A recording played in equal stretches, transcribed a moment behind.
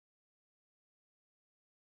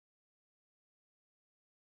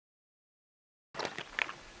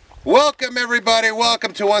Welcome everybody,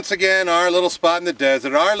 welcome to once again our little spot in the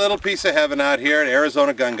desert, our little piece of heaven out here at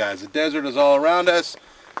Arizona Gun Guys. The desert is all around us.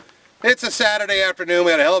 It's a Saturday afternoon.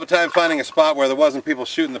 We had a hell of a time finding a spot where there wasn't people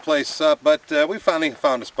shooting the place up, but we finally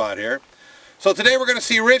found a spot here. So today we're going to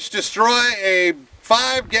see Rich destroy a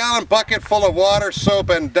 5-gallon bucket full of water,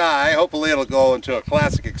 soap, and dye. Hopefully it'll go into a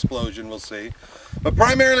classic explosion, we'll see. But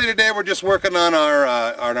primarily today we're just working on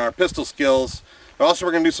our pistol skills. But also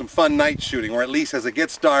we're going to do some fun night shooting, or at least as it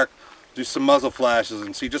gets dark, do some muzzle flashes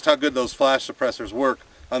and see just how good those flash suppressors work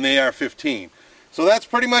on the AR-15. So that's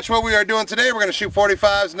pretty much what we are doing today. We're going to shoot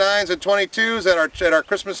 45s, 9s, and 22s at our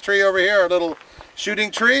Christmas tree over here, our little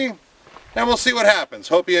shooting tree. And we'll see what happens.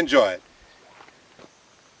 Hope you enjoy it.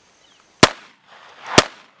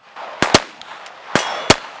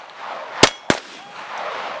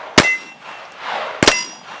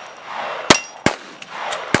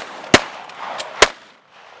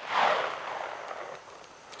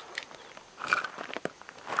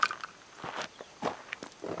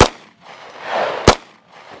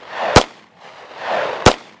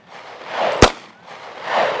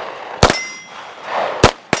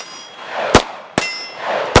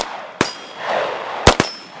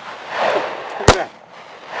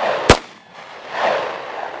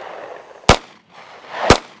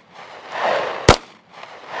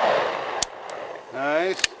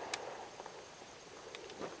 Nice.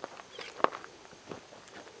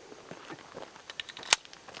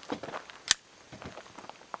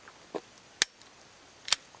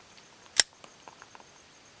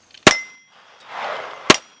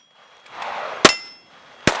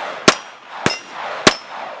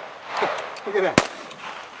 Look at that.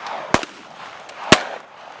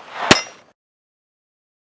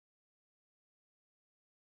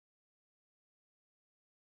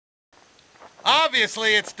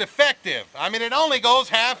 Obviously it's defective. I mean, it only goes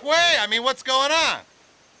halfway. I mean, what's going on?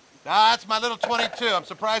 Ah, that's my little 22. I'm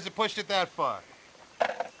surprised it pushed it that far.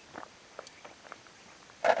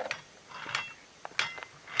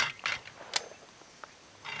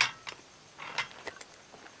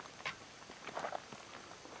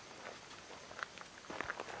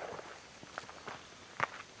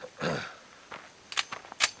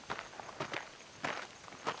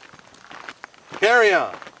 Carry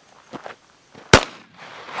on.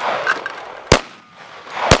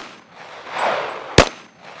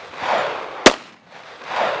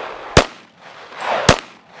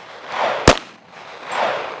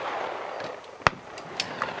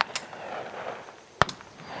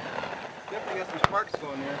 Definitely got some sparks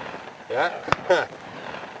going there. Yeah?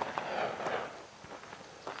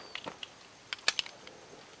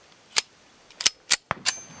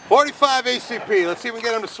 45 ACP. Let's see if we can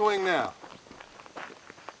get him to swing now.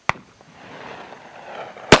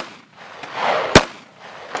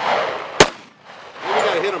 Maybe we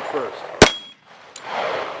gotta hit him first.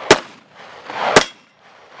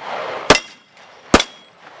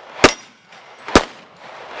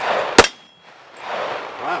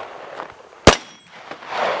 Wow.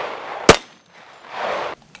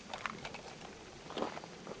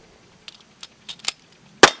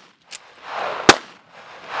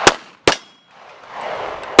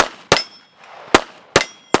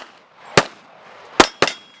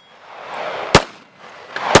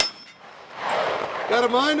 Got a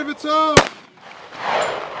mind of its own.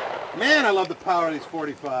 Man, I love the power of these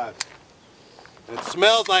 45s. It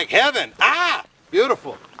smells like heaven. Ah!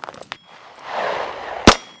 Beautiful.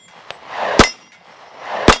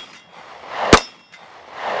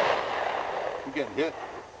 I'm getting hit.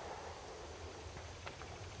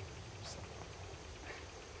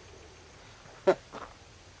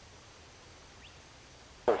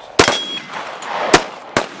 First.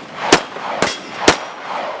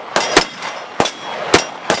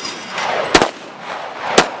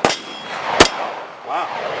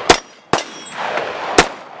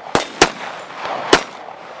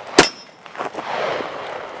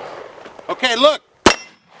 Okay, look,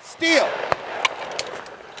 steel.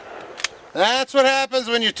 That's what happens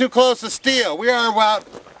when you're too close to steel. We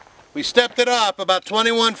stepped it up about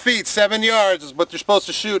 21 feet, 7 yards is what you're supposed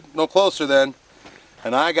to shoot, no closer then.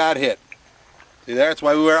 And I got hit. See there, that's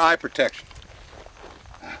why we wear eye protection.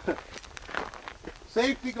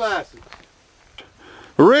 Safety glasses.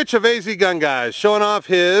 Rich of AZ Gun Guys showing off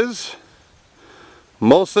his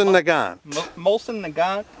Mosin Nagant. Mosin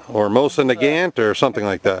Nagant. Or Mosin Nagant or something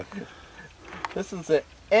like that. This is an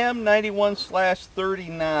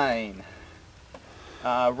M91/39.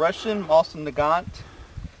 Russian Mosin Nagant.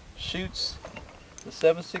 Shoots the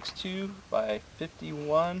 7.62 by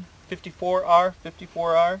 54R.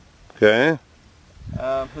 Okay.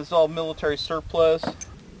 This is all military surplus.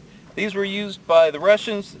 These were used by the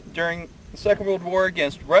Russians during the Second World War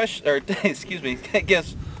against excuse me,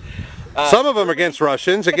 against. Some of them against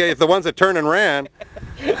Russians, against the ones that turned and ran.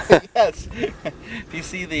 Yes. If you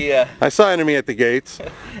see the. I saw enemy at the gates.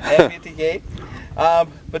 Enemy at the gate.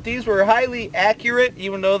 But these were highly accurate,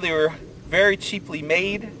 even though they were very cheaply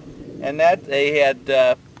made, and that they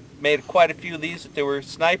had made quite a few of these. That they were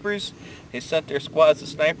snipers. They sent their squads of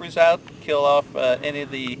snipers out to kill off any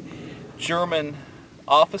of the German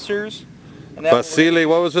officers. And Vasily,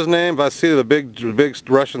 what was his name? Vasily, the big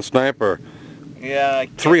Russian sniper. Yeah.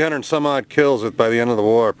 300 some odd kills by the end of the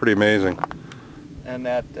war. Pretty amazing. And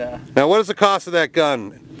that. Now, what is the cost of that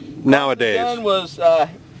gun nowadays? The gun was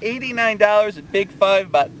 $89 at Big Five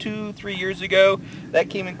about 2-3 years ago. That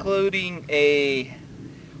came including a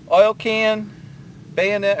oil can,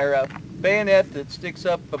 bayonet, or a bayonet that sticks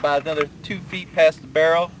up about another 2 feet past the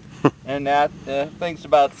barrel, and that thing's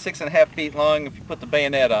about 6.5 feet long if you put the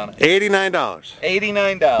bayonet on it. $89.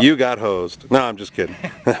 $89. You got hosed. No, I'm just kidding.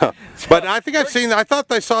 But I think I thought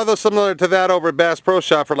I saw those similar to that over at Bass Pro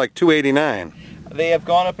Shop for like $289. They have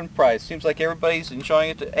gone up in price. Seems like everybody's enjoying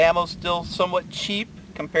it. The ammo's still somewhat cheap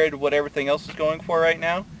compared to what everything else is going for right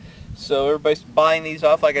now. So everybody's buying these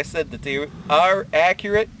off. Like I said, that they are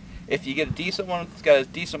accurate. If you get a decent one that's got a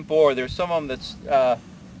decent bore, there's some of them that's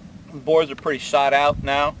bores are pretty shot out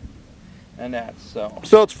now, and that so.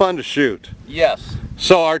 So it's fun to shoot. Yes.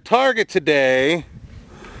 So our target today.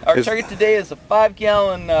 Our target today is a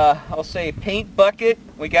 5-gallon, I'll say, paint bucket.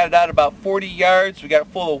 We got it out about 40 yards. We got it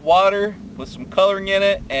full of water with some coloring in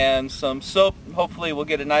it and some soap. Hopefully we'll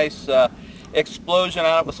get a nice explosion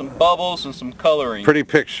out with some bubbles and some coloring. Pretty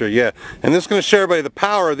picture, yeah. And this is going to show everybody the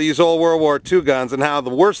power of these old World War II guns and how the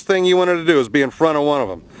worst thing you wanted to do is be in front of one of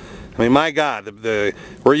them. I mean, my God,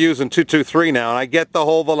 we're using 223 now, and I get the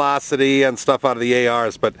whole velocity and stuff out of the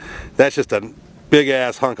ARs, but that's just a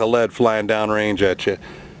big-ass hunk of lead flying down range at you.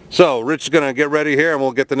 So, Rich is going to get ready here, and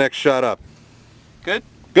we'll get the next shot up. Good?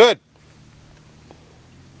 Good.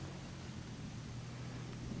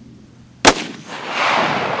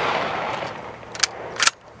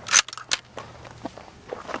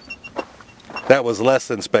 That was less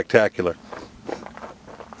than spectacular.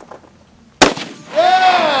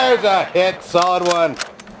 Yeah, there's a hit, solid one.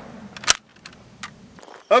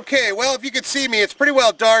 Okay, well, if you can see me, it's pretty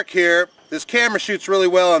well dark here. This camera shoots really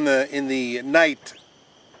well in the night.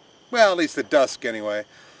 Well, at least the dusk anyway.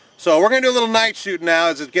 So we're going to do a little night shoot now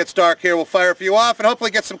as it gets dark here. We'll fire a few off and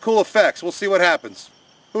hopefully get some cool effects. We'll see what happens.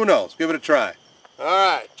 Who knows? Give it a try.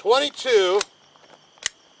 Alright, 22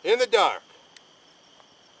 in the dark.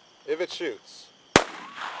 If it shoots.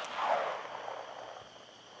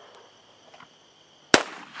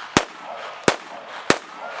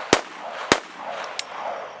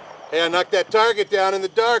 Hey, I knocked that target down in the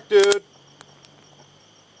dark, dude.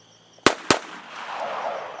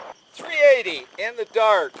 380 in the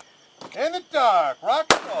dark. In the dark, rock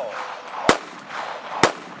and roll.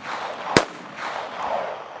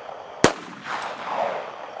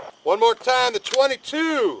 One more time, the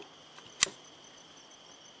 22.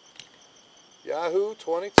 Yahoo,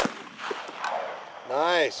 22.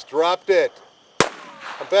 Nice, dropped it.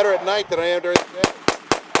 I'm better at night than I am during the day.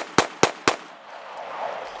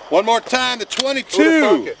 One more time, the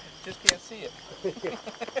 22. Just can't see it.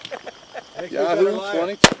 Yahoo,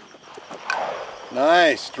 22.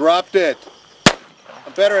 Nice, dropped it.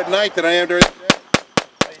 I'm better at night than I am during the day.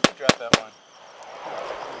 Oh, you did drop that one.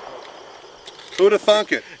 Who'd have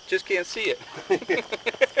thunk it? Just can't see it.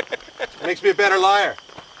 Makes me a better liar.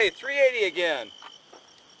 Hey, 380 again.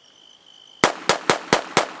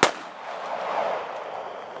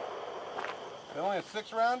 Only a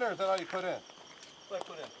 6-rounder, or is that all you put in? That's what I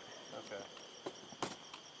put in. Okay.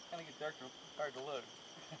 Kind of get dark, hard to load.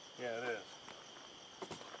 Yeah, it is.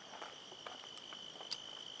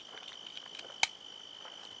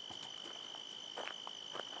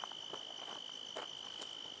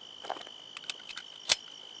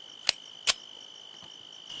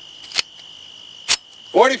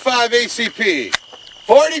 .45 ACP.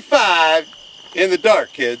 45 in the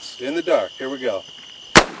dark, kids. In the dark. Here we go.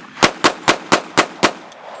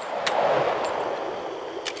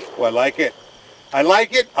 Oh, I like it. I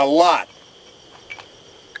like it a lot.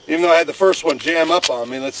 Even though I had the first one jam up on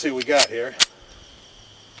me. Let's see what we got here.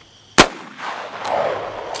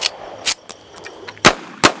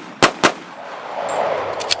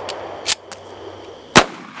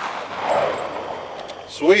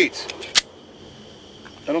 Sweet.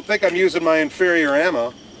 I don't think I'm using my inferior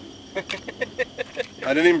ammo.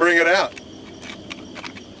 I didn't even bring it out.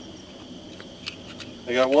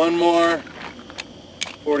 I got one more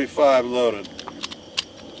 45 loaded.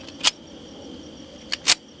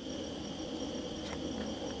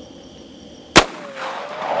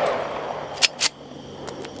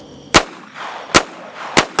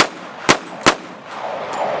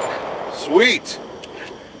 Sweet.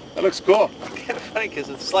 That looks cool. It's kind of funny because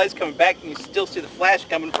the slide's coming back and you still see the flash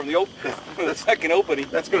coming from the second opening.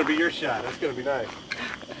 That's going to be your shot. That's going to be nice.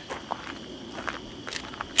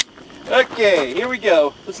 Okay, here we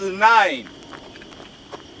go. This is a 9.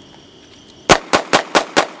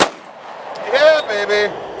 Yeah, baby.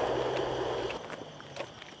 I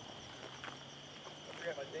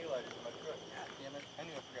forgot my daylighter in my truck. God damn it. I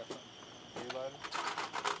knew I forgot something. Daylighter?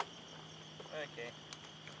 Okay.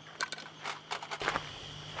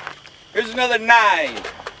 Here's another 9.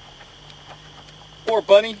 Poor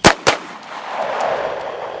bunny. You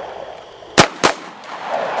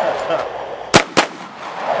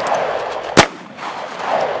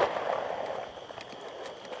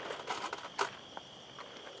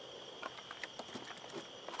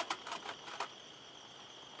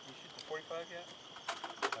shoot the 45 yet?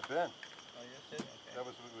 I've been. Oh, you did? Okay. That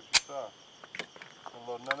was what you saw. I'll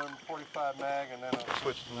load another 45 mag and then I'll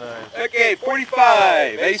switch to 9. Okay,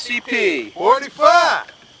 45 ACP.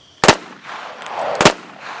 45!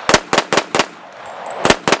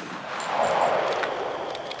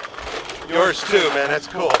 Yours too, man. That's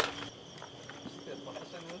cool.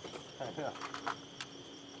 I know.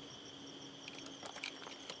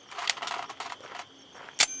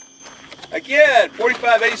 Again,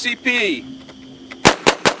 45 ACP.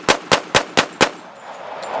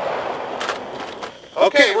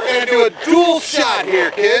 Okay, we're going to do a dual shot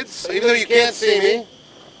here, kids. Even though you can't see me,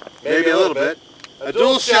 maybe a little bit. A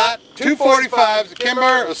dual shot, 2 45s, a Kimber.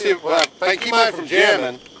 Let's see if I keep mine from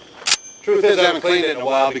jamming. Truth is, I haven't cleaned it in a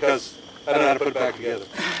while because I don't know how to put it back together.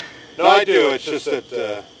 No, I do. It's just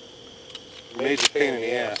that major pain in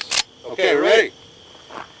the ass. Okay, ready?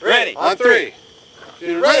 Ready. On 3.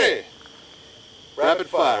 Ready? Rapid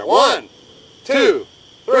fire. 1, 2,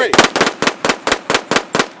 3.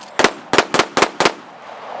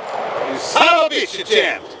 You son of a bitch, you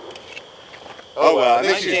jammed. Oh well, I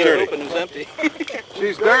think she's dirty. Open is empty.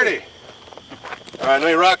 She's dirty. All right, let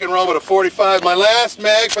me rock and roll with a 45. My last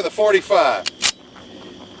mag for the 45.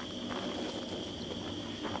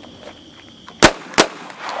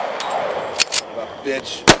 Son of a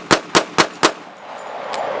bitch.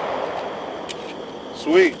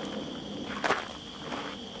 Sweet.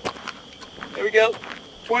 Here we go.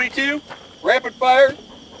 22. Rapid fire.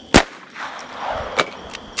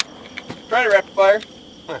 Try to rapid fire.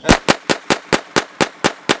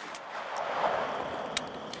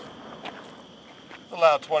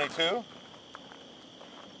 Allow 22. All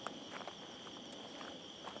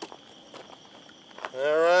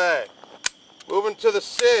right. Moving to the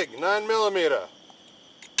SIG, 9mm.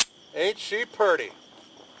 Ain't she purty?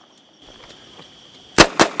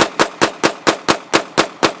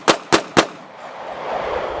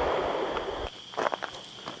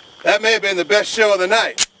 That may have been the best show of the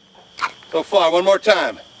night so far. One more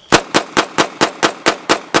time.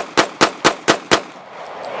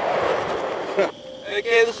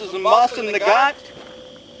 Okay, this is a Moss and Nagat.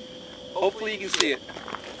 Hopefully you can see it.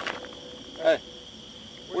 Hey,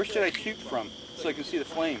 where should I shoot from so I can see the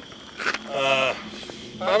flame? I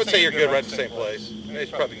would say you're good right at the same place.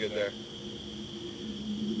 It's probably good there.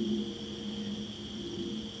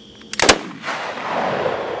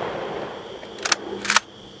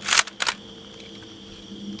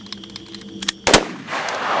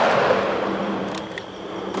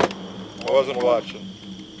 I wasn't watching.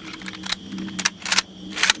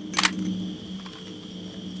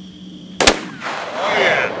 Oh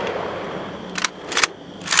yeah.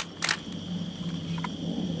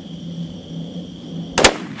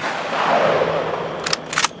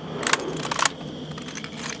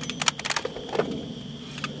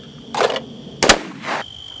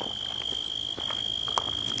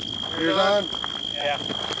 Yours on? Yeah.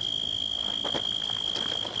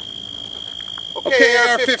 Okay,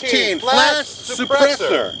 AR-15, flash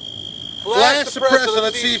suppressor. Flash suppressor,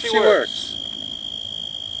 let's see if she works.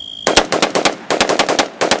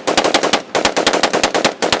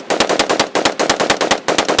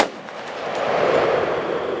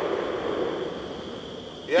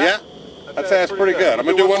 Yeah, that's pretty good. I'm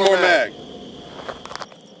going to do one more mag.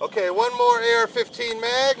 Okay, one more AR-15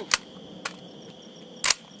 mag.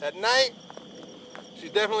 At night, she's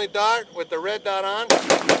definitely dark with the red dot on.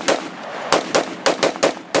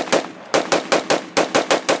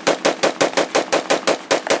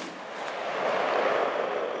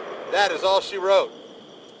 That is all she wrote.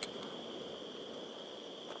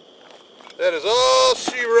 That is all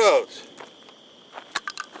she wrote.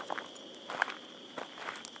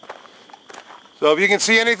 So if you can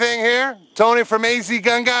see anything here, Tony from AZ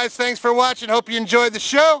Gun Guys, thanks for watching. Hope you enjoyed the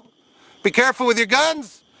show. Be careful with your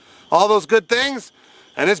guns. All those good things.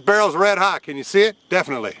 And this barrel's red hot. Can you see it?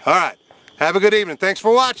 Definitely. All right. Have a good evening. Thanks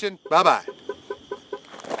for watching. Bye-bye.